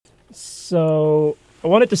So I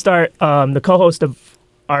wanted to start. The co-host of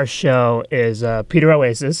our show is Peter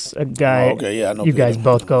Oasis, a guy I know you Peter. guys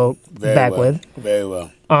both go Very back well. with. Very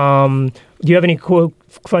well. Do you have any cool,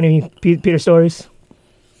 funny Peter stories?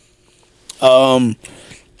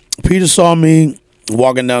 Peter saw me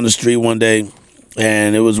walking down the street one day,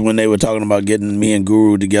 and it was when they were talking about getting me and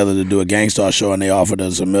Guru together to do a Gangstar show, and they offered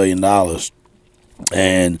us $1 million.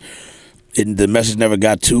 And the message never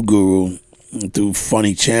got to Guru through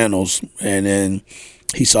funny channels, and then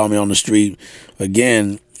he saw me on the street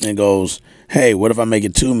again and goes, "Hey, what if I make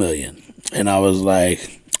it $2 million?" And I was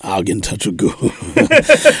like, "I'll get in touch with Guru."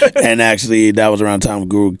 And actually, that was around the time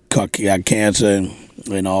Guru got cancer,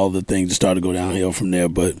 and all the things just started to go downhill from there.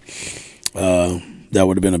 But that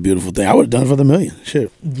would have been a beautiful thing. I would have done it for the $1 million.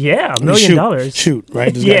 Shit. Yeah, $1 million. Shoot,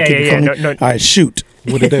 right? Just Yeah, gotta keep it yeah, funny. no. All right, shoot.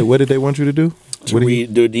 What did they want you to do? Do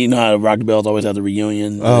you know how Rock the Bells always have the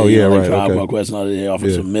reunion? Oh, yeah, right, Tribe okay. Called Quest and all that. They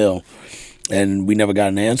offered some $1 million. And we never got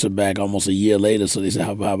an answer back almost a year later, so they said,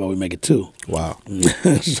 how about we make it 2? Wow.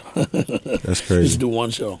 That's crazy. Just do one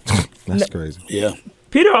show. That's crazy. Yeah.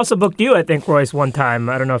 Peter also booked you, I think, Royce, one time.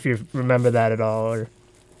 I don't know if you remember that at all. Or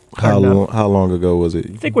How no. long ago was it?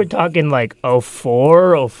 I think we're talking like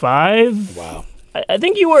 04, 05. Wow. I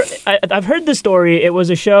think you were. I've heard the story. It was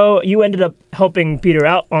a show you ended up helping Peter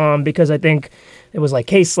out on because I think it was like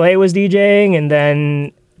K Slay was DJing, and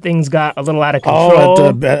then things got a little out of control. Oh,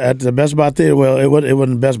 at the Best Buy Theater. Well, it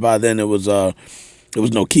wasn't Best Buy then. It was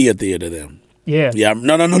Nokia Theater then. Yeah. Yeah.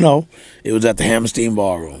 No. It was at the Hammerstein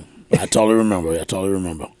Ballroom. I totally remember.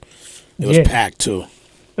 It was packed too.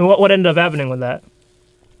 And what ended up happening with that?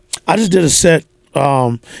 I just did a set.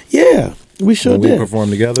 Yeah, we sure When did. we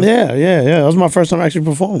performed together? Yeah. That was my first time actually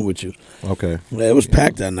performing with you. Okay. Yeah, it was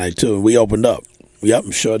packed that night too. We opened up.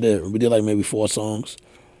 Yep, sure did. We did like maybe 4 songs.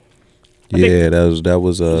 Yeah, that was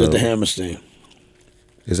It was at the Hammerstein.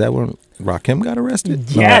 Is that when Rakim got arrested?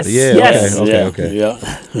 Yes, Yeah. yes. Okay. Yeah.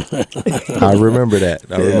 I remember that.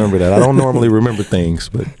 I don't normally remember things,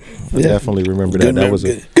 but I definitely remember that. That was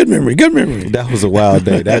a good memory. That was a wild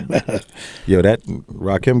day. That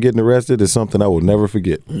Rakim getting arrested is something I will never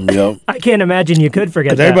forget. Yep. I can't imagine you could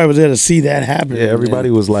forget that. Everybody was there to see that happen. Yeah,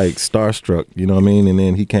 everybody was like starstruck, you know what I mean? And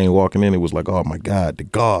then he came walking in, it was like, oh my God, the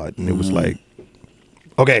God. And it was like,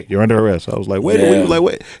 okay, you're under arrest. I was like, wait a minute,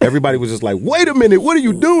 wait. Everybody was just like, wait a minute, what are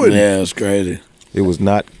you doing? Yeah, it's crazy. It was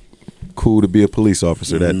not cool to be a police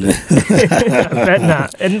officer that day. I bet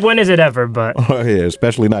not. And when is it ever? But Oh yeah,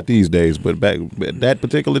 especially not these days. But back that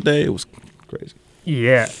particular day, it was crazy.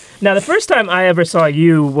 yeah. Now, the first time I ever saw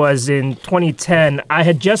you was in 2010. I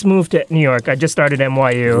had just moved to New York. I just started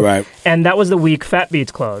NYU. Right. And that was the week Fat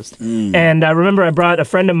Beats closed. And I remember I brought a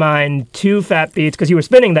friend of mine to Fat Beats because you were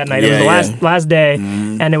spinning that night. It was the last day.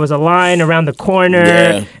 And there was a line around the corner.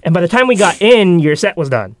 Yeah. And by the time we got in, your set was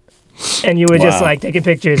done. And you were just Wow. like taking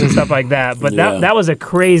pictures and stuff like that. But Yeah. that was a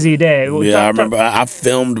crazy day. Yeah, I remember. I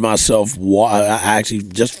filmed myself. I actually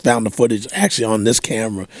just found the footage actually on this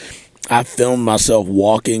camera. I filmed myself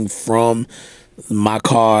walking from my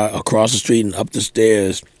car across the street and up the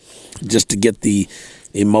stairs just to get the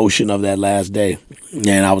emotion of that last day.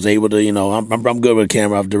 And I was able to, I'm good with a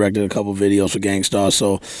camera. I've directed a couple videos for Gangstar,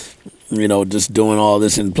 so just doing all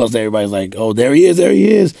this, and plus everybody's like, "Oh, there he is,"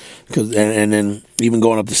 and then even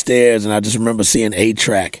going up the stairs, and I just remember seeing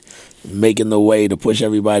A-Track making the way to push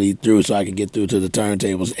everybody through so I could get through to the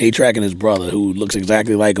turntables. A-Track and his brother, who looks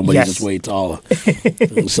exactly like him, but Yes. he's just way taller.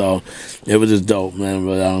 So it was just dope, man.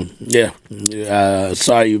 But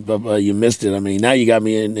sorry you missed it. I mean, now you got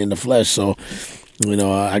me in the flesh, so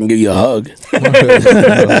I can give you a hug.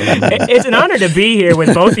 It's an honor to be here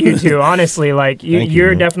with both of you two, honestly. Like, you're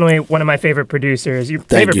man. definitely one of my favorite producers. Your Thank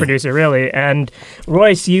favorite you. producer, really. And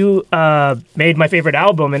Royce, you made my favorite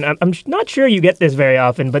album, and I'm not sure you get this very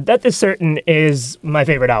often, but That Is Certain is my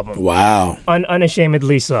favorite album. Wow.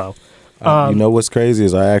 Unashamedly so. You know what's crazy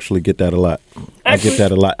is I actually get that a lot. I get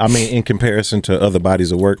that a lot. I mean, in comparison to other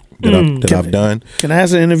bodies of work that I've done. Can I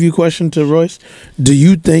ask an interview question to Royce? Do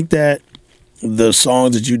you think that the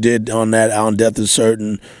songs that you did on Death Is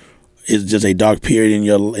Certain is just a dark period in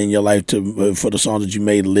your life for the songs that you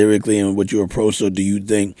made lyrically and what you approached, or do you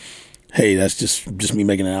think, hey, that's just me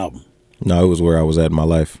making an album? No, it was where I was at in my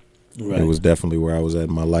life. Right. It was definitely where I was at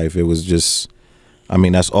in my life. It was just, I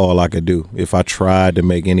mean, that's all I could do. If I tried to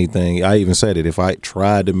make anything, I even said it, if I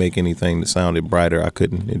tried to make anything that sounded brighter, I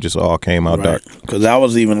couldn't. It just all came out dark. Because I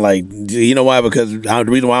was even like, you know why? Because the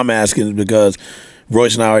reason why I'm asking is because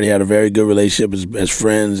Royce and I already had a very good relationship as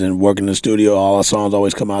friends, and working in the studio, all our songs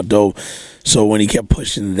always come out dope. So when he kept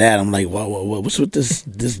pushing that, I'm like, what's with this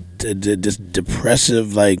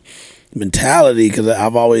depressive, like, mentality because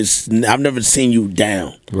I've never seen you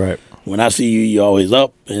down. Right. When I see you, you're always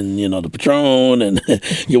up, and the Patron, and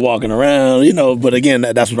you're walking around, But again,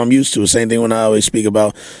 that's what I'm used to. Same thing when I always speak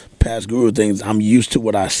about past Guru things. I'm used to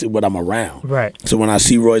what I'm around. Right. So when I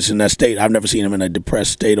see Royce in that state, I've never seen him in a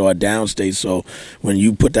depressed state or a down state. So when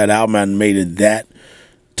you put that album out and made it that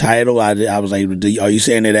title, I was like, are you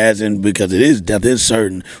saying it as in because death is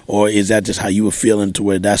certain, or is that just how you were feeling to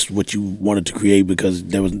where that's what you wanted to create because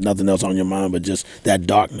there was nothing else on your mind but just that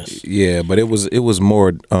darkness? Yeah, but it was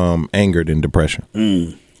more anger than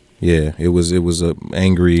depression. Yeah, it was a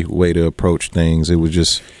angry way to approach things. It was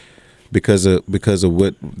just because of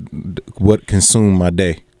what consumed my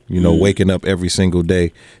day. Waking up every single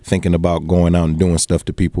day thinking about going out and doing stuff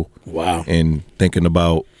to people. Wow. And thinking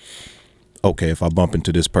about, okay, if I bump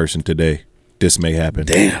into this person today, this may happen.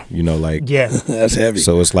 Damn. Yeah. That's heavy.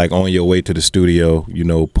 So it's like on your way to the studio,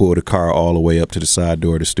 pull the car all the way up to the side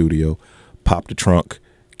door of the studio, pop the trunk,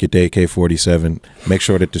 get the AK-47, make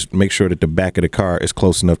sure that the back of the car is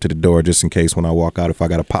close enough to the door just in case when I walk out, if I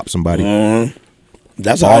got to pop somebody.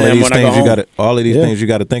 That's all of these things things you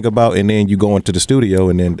got to think about, and then you go into the studio,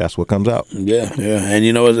 and then that's what comes out. Yeah,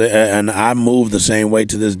 and and I move the same way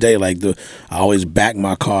to this day. Like I always back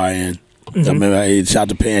my car in. I remember shout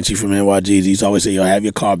to Panchy from NYGs. He used to always say, have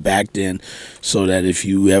your car backed in so that if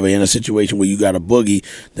you ever in a situation where you got a boogie,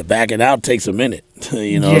 the backing out takes a minute,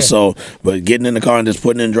 So, but getting in the car and just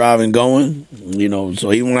putting in drive and going,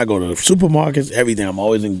 so even when I go to the supermarkets, everything, I'm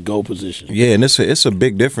always in go position. Yeah, and it's a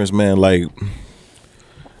big difference, man. Like,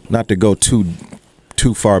 not to go too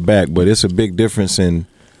far back, but it's a big difference in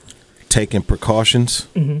taking precautions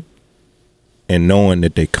and knowing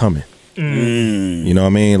that they coming. You know what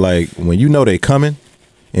I mean? Like when they coming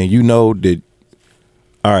and that,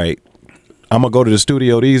 all right, I'm going to go to the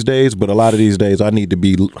studio these days, but a lot of these days I need to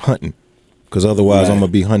be hunting because otherwise I'm going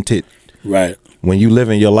to be hunted. Right. When you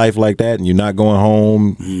living your life like that and you're not going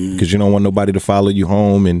home because you don't want nobody to follow you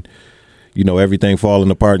home and, everything falling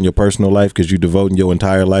apart in your personal life because you're devoting your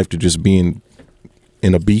entire life to just being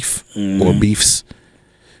in a beef or beefs.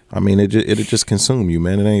 I mean, it'll just consume you,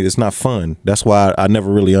 man. It's not fun. That's why I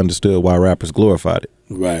never really understood why rappers glorified it.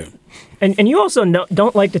 Right. And you also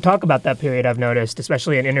don't like to talk about that period, I've noticed,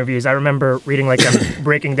 especially in interviews. I remember reading them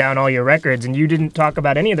breaking down all your records, and you didn't talk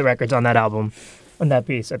about any of the records on that album, on that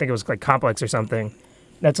piece. I think it was like Complex or something.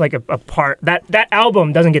 That's like a part. That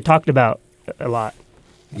album doesn't get talked about a lot.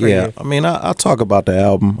 Yeah, you. I mean, I talk about the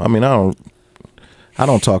album. I mean, I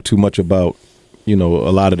don't talk too much about a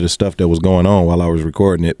lot of the stuff that was going on while I was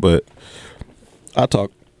recording it, but I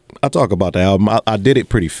talk about the album. I did it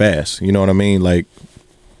pretty fast. You know what I mean? Like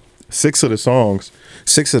six of the songs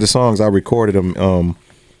I recorded them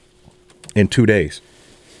in 2 days.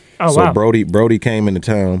 Oh, so wow. Brody came into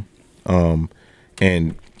town,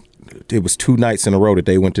 and it was 2 nights in a row that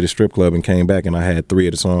they went to the strip club and came back, and I had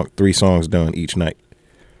 3 songs done each night.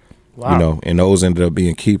 Wow. And those ended up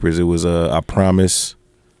being keepers. It was I Promise.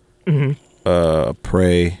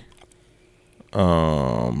 Pray,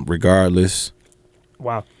 Regardless.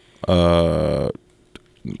 Wow. I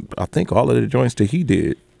think all of the joints that he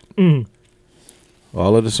did.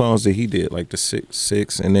 All of the songs that he did, like the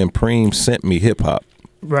six, and then Preem sent me Hip Hop.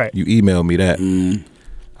 Right. You emailed me that.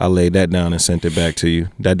 I laid that down and sent it back to you.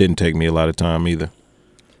 That didn't take me a lot of time either.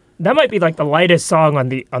 That might be like the lightest song on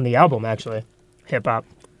the album, actually. Hip Hop.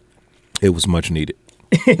 It was much needed.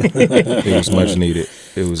 It was much needed.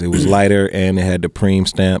 It was lighter, and it had the Preem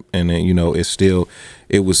stamp, and then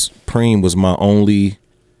Preem was my only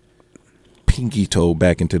pinky toe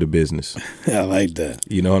back into the business. I like that.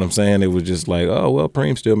 You know what I'm saying? It was just like, oh well,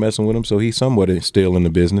 Preem's still messing with him, so he's somewhat still in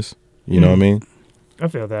the business. You know what I mean? I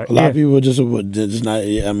feel that. A lot of people just not.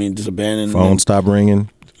 I mean, just abandon. Phone stopped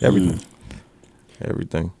ringing. Everything.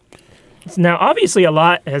 Everything. Now, obviously, a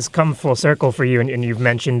lot has come full circle for you, and you've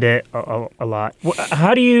mentioned it a lot.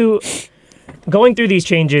 How do you, going through these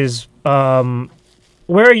changes, where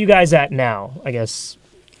are you guys at now, I guess,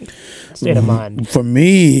 state of mind? For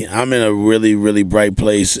me, I'm in a really, really bright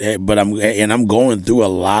place, but I'm going through a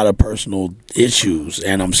lot of personal issues,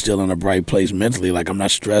 and I'm still in a bright place mentally. Like, I'm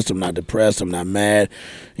not stressed, I'm not depressed, I'm not mad.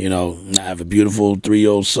 I have a beautiful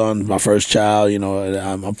 3-year-old son, my first child.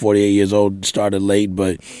 I'm 48 years old, started late,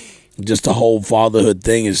 but just the whole fatherhood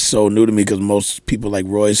thing is so new to me because most people like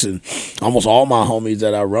Royce and almost all my homies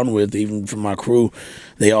that I run with, even from my crew,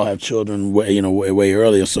 they all have children way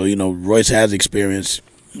earlier. So, Royce has experience,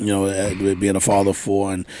 with being a father of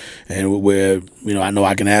 4 and where, I know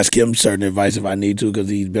I can ask him certain advice if I need to because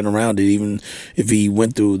he's been around it. Even if he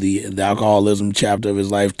went through the alcoholism chapter of his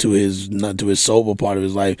life to his sober part of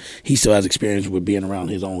his life, he still has experience with being around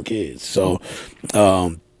his own kids. So,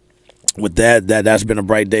 with that's been a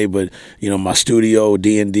bright day. But my studio,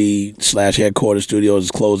 D&D/headquarters studios,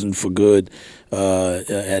 is closing for good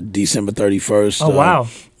at December 31st. Oh wow.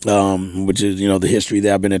 Which is the history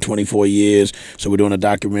there. I've been there 24 years, so we're doing a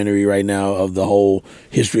documentary right now of the whole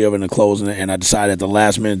history of it and the closing it. And I decided at the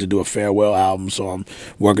last minute to do a farewell album, so I'm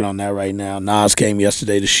working on that right now. Nas came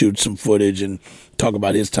yesterday to shoot some footage and talk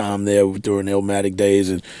about his time there during the Illmatic days,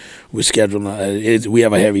 and we're scheduling. We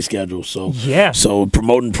have a heavy schedule, so Yeah. So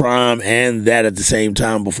promoting Prime and that at the same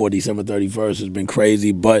time before December 31st has been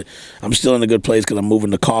crazy. But I'm still in a good place because I'm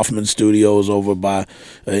moving to Kaufman Studios over by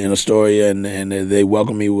in Astoria, and they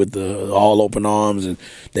welcome me with all open arms, and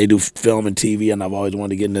they do film and TV, and I've always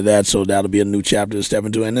wanted to get into that. So that'll be a new chapter to step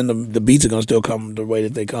into, and then the beats are gonna still come the way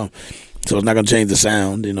that they come. So it's not going to change the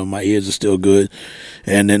sound. My ears are still good.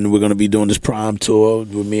 And then we're going to be doing this Prime tour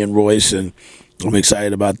with me and Royce, and I'm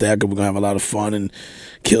excited about that because we're going to have a lot of fun and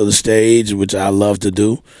kill the stage, which I love to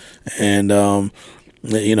do. And,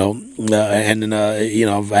 I've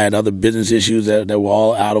had other business issues that were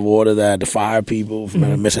all out of order, that I had to fire people for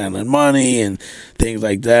mishandling money and things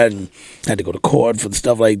like that, and had to go to court for the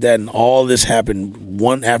stuff like that. And all this happened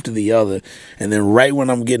one after the other. And then right when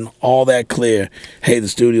I'm getting all that clear, hey, the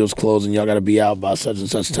studio's closing, y'all got to be out by such and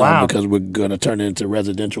such time because we're going to turn it into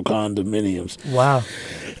residential condominiums. Wow.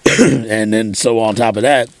 And then so on top of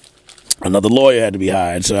that, another lawyer had to be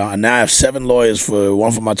hired. So now I have 7 lawyers,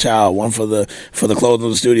 one for my child, one for the closing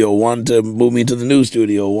of the studio, one to move me to the new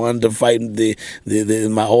studio, one to fight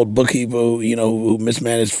my old bookkeeper who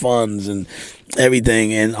mismanaged funds and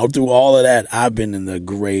everything. And through all of that, I've been in the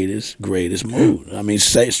greatest mood. I mean,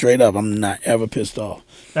 straight up, I'm not ever pissed off.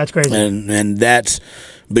 That's crazy. And that's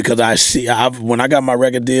because when I got my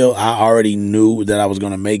record deal, I already knew that I was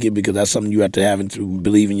going to make it, because that's something you have to have to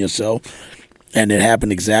believe in yourself. And it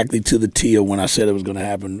happened exactly to the T of when I said it was going to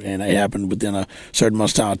happen, and it happened within a certain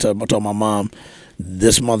amount of time. I told my mom,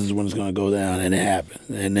 this month is when it's going to go down, and it happened.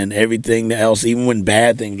 And then everything else, even when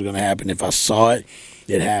bad things were going to happen, if I saw it,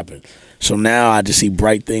 it happened. So now I just see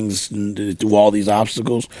bright things through all these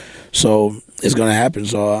obstacles. So it's going to happen,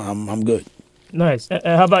 so I'm good. Nice.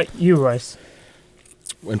 How about you, Royce?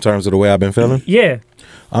 In terms of the way I've been feeling? Yeah.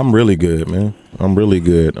 I'm really good, man. I'm really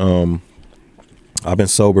good. I've been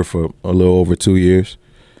sober for a little over 2 years,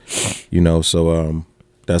 so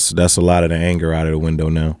that's a lot of the anger out of the window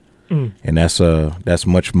now, and that's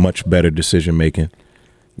much better decision making.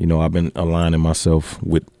 I've been aligning myself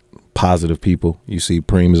with positive people. You see,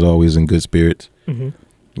 Preem is always in good spirits. Mm-hmm.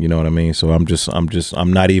 You know what I mean? So I'm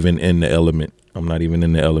not even in the element. I'm not even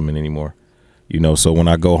in the element anymore. So when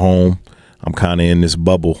I go home, I'm kind of in this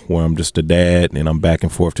bubble where I'm just a dad, and I'm back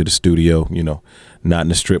and forth to the studio, not in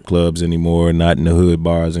the strip clubs anymore, not in the hood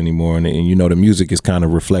bars anymore. And the music is kind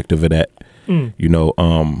of reflective of that.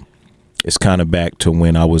 It's kind of back to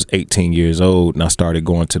when I was 18 years old and I started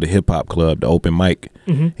going to the hip hop club, the open mic,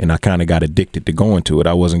 and I kind of got addicted to going to it.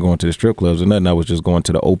 I wasn't going to the strip clubs or nothing. I was just going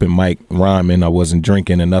to the open mic, rhyming. I wasn't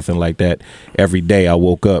drinking or nothing like that. Every day I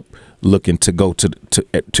woke up looking to go to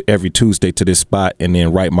every Tuesday to this spot and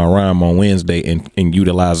then write my rhyme on Wednesday and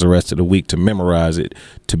utilize the rest of the week to memorize it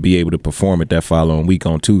to be able to perform it that following week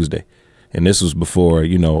on Tuesday. And this was before,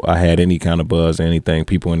 I had any kind of buzz or anything.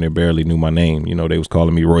 People in there barely knew my name. They was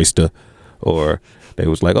calling me Royster, or they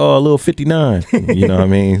was like, oh, a little 59, you know what I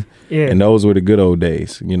mean? Yeah. And those were the good old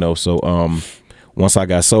days, So once I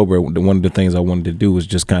got sober, one of the things I wanted to do was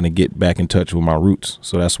just kind of get back in touch with my roots.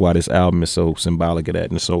 So that's why this album is so symbolic of that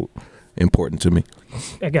and so important to me.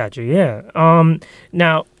 I got you, yeah.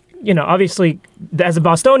 Now, obviously, as a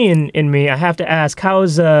Bostonian in me, I have to ask,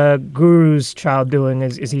 how's Guru's child doing?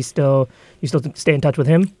 Is he still, you still stay in touch with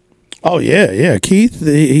him? Oh, yeah.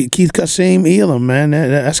 Keith Kasim Elam, man.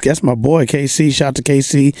 That's my boy, KC. Shout to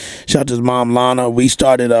KC. Shout to his mom, Lana. We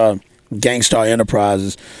started Gangstar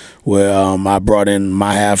Enterprises, where I brought in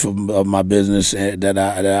my half of my business that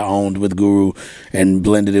I owned with Guru and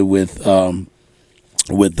blended it with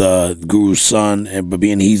Guru's son. But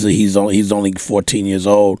being he's only 14 years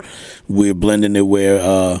old, we're blending it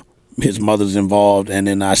where his mother's involved, and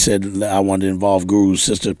then I said I wanted to involve Guru's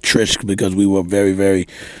sister Trish because we were very, very.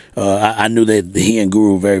 I knew that he and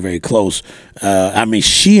Guru were very, very close.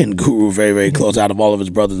 She and Guru were very, very close out of all of his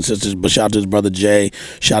brothers and sisters. But shout out to his brother Jay,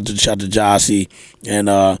 shout to Jossie, and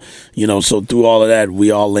so through all of that,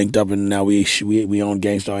 we all linked up, and now we own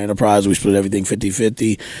Gangstar Enterprise. We split everything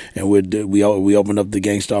 50-50, and we opened up the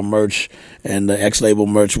Gangstar merch and the X Label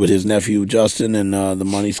merch with his nephew Justin, and the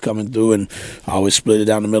money's coming through, and I always split it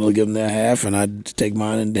down the middle to give them their half, and I take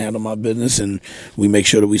mine and handle my business, and we make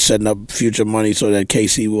sure that we setting up future money so that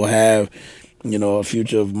KC will have a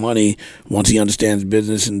future of money once he understands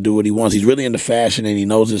business and do what he wants. He's really into fashion and he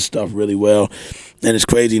knows his stuff really well. And it's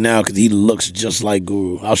crazy now because he looks just like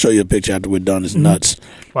Guru. I'll show you a picture after we're done. It's nuts.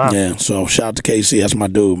 Wow. Yeah. So shout out to KC. That's my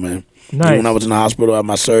dude, man. Nice. When I was in the hospital, I had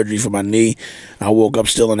my surgery for my knee. I woke up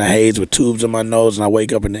still in the haze with tubes in my nose, and I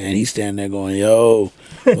wake up and he's standing there going, "Yo,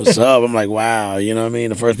 what's up?" I'm like, "Wow," you know what I mean?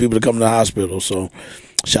 The first people to come to the hospital. So,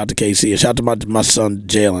 shout out to KC and shout out to my son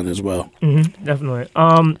Jalen as well. Definitely.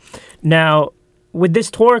 Now, with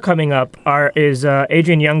this tour coming up, is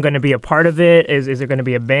Adrian Young going to be a part of it? Is there going to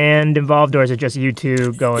be a band involved, or is it just you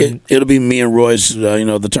two going? It'll be me and Royce,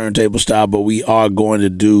 the turntable style, but we are going to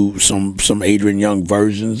do some Adrian Young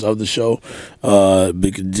versions of the show.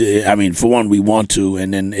 Because, I mean, for one, we want to,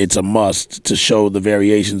 and then it's a must to show the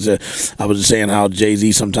variations. I was just saying how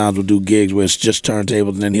Jay-Z sometimes will do gigs where it's just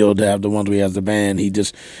turntables, and then he'll have the ones where he has the band. You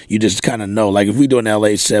just kind of know. Like if we do an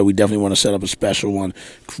LA set, we definitely want to set up a special one,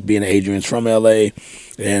 being Adrian's from LA.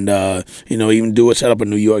 And even set up a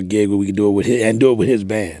New York gig where we could do it with his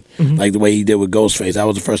band, like the way he did with Ghostface. That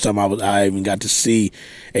was the first time I even got to see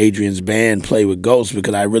Adrian's band play with Ghost,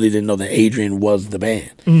 because I really didn't know that Adrian was the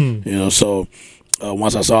band. So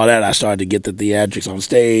once I saw that, I started to get the theatrics on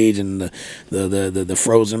stage and the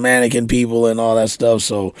frozen mannequin people and all that stuff.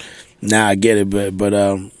 So now I get it, but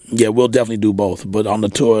yeah, we'll definitely do both. But on the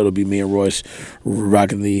tour, it'll be me and Royce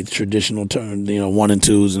rocking the traditional turn, 1 and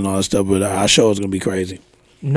 2s and all that stuff. But our show is gonna be crazy.